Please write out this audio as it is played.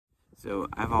So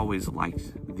I've always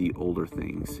liked the older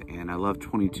things, and I love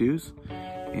 22s,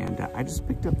 and I just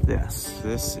picked up this.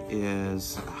 This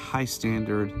is a High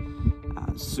Standard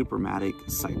Supermatic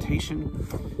Citation,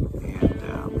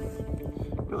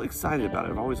 and really excited about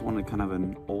it. I've always wanted kind of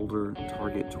an older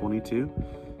Target 22,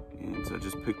 and so I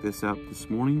just picked this up this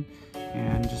morning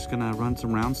and just gonna run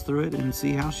some rounds through it and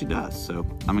see how she does. So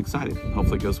I'm excited.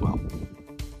 Hopefully it goes well.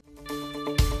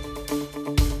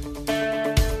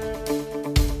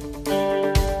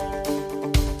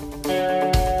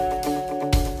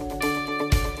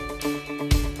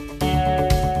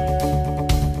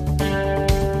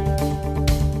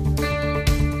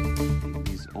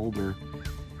 These older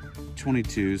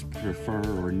 22s prefer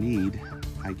or need,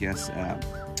 I guess,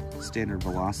 standard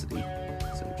velocity.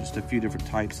 So just a few different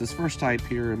types. This first type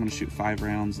here, I'm going to shoot 5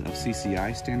 rounds of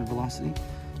CCI standard velocity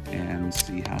and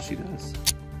see how she does.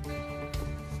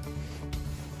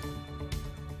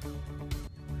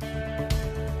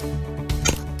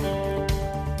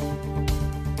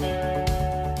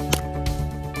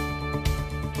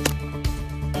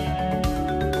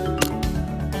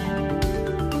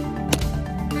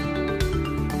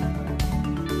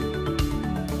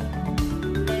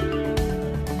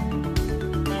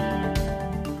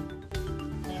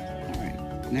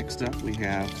 Next up, we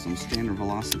have some standard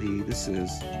velocity. This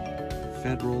is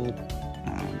Federal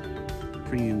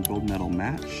Premium Gold Medal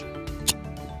Match.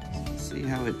 Let's see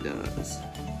how it does.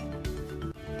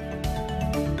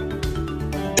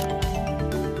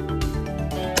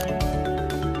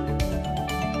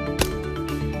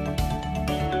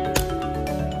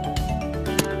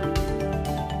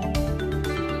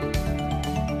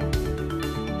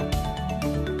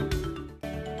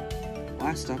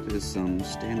 Last up is some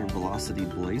standard velocity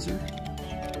Blazer,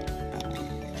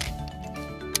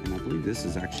 and I believe this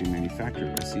is actually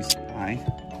manufactured by CCI.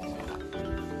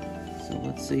 So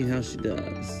let's see how she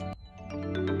does.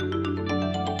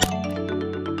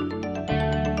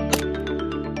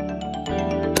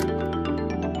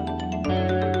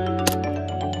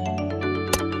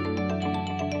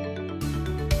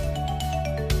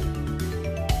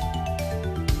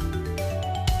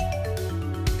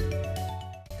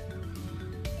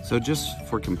 So just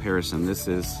for comparison, this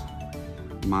is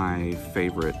my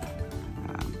favorite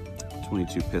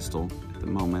 22 pistol at the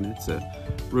moment. It's a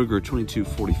Ruger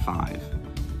 2245,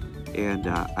 and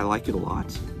I like it a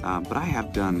lot, but I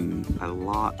have done a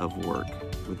lot of work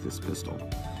with this pistol.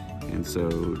 And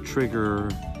so trigger,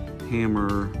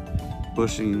 hammer,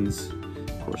 bushings,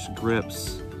 of course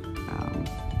grips,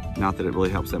 not that it really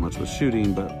helps that much with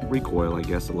shooting, but recoil, I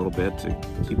guess, a little bit to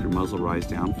keep your muzzle rise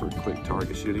down for quick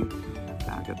target shooting.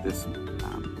 I got this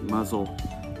muzzle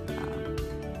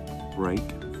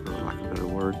brake, for lack of a better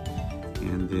word,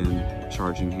 and then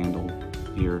charging handle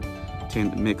here.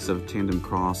 Mix of tandem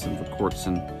cross and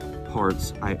Verkortsen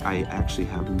parts. I actually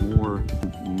have more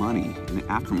money in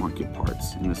aftermarket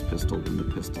parts in this pistol than the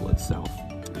pistol itself.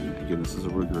 And again, this is a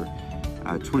Ruger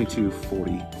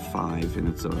 2245, and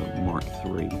it's a Mark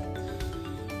III.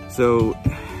 So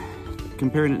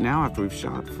comparing it now after we've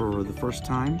shot for the first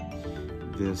time,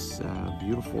 this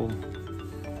beautiful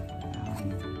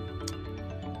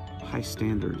High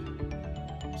Standard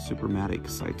Supermatic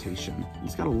Citation.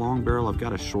 It's got a long barrel. I've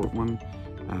got a short one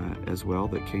as well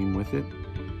that came with it.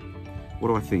 What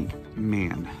do I think?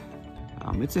 Man,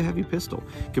 it's a heavy pistol.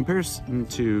 Comparison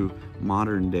to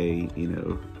modern day,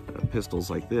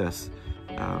 pistols like this,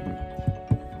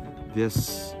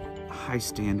 this High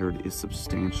Standard is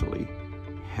substantially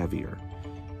heavier.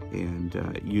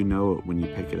 And you know it when you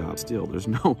pick it up. Still, there's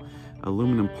no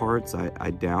aluminum parts.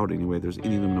 I doubt anyway there's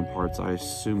any aluminum parts. I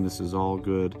assume this is all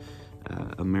good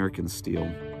American steel,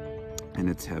 and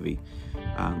it's heavy.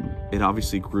 It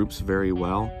obviously groups very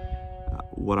well.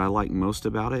 What I like most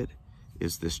about it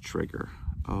is this trigger.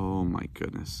 Oh my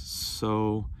goodness,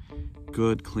 so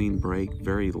good, clean break,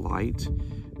 very light.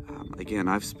 Again,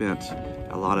 I've spent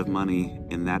a lot of money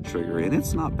in that trigger, and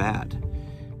it's not bad,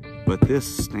 but this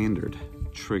standard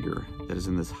trigger that is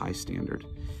in this High Standard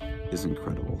is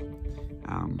incredible.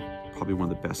 Probably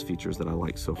one of the best features that I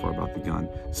like so far about the gun.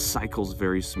 Cycles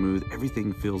very smooth.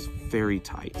 Everything feels very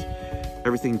tight.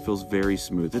 Everything feels very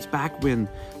smooth. It's back when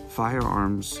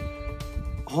firearms,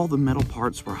 all the metal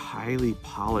parts were highly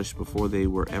polished before they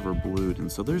were ever blued,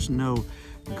 and so there's no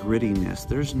grittiness.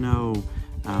 There's no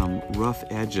rough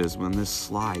edges when this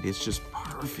slide. It's just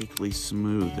perfectly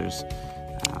smooth.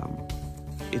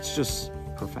 It's just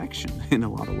perfection in a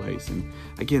lot of ways. And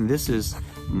again, this is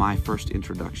my first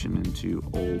introduction into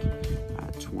old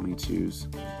 22s,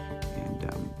 and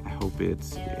I hope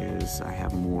I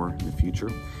have more in the future.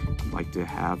 I'd like to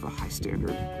have a High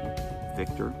Standard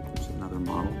Victor, which is another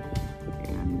model,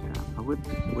 and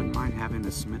wouldn't mind having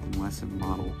a Smith & Wesson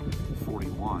Model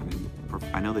 41.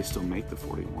 And I know they still make the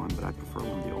 41, but I prefer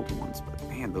one of the older ones. But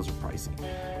man, those are pricey.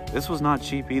 This was not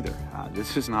cheap either.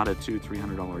 This is not a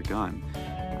 $200-300 gun.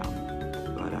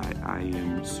 But I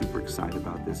am super excited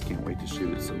about this. Can't wait to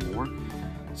shoot it some more.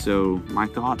 So my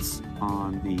thoughts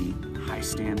on the High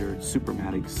Standard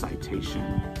Supermatic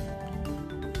Citation.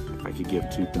 If I could give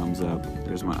 2 thumbs up,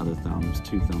 there's my other thumbs,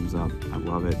 2 thumbs up. I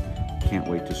love it. Can't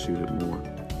wait to shoot it more.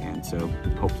 And so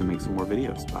hope to make some more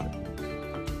videos about it.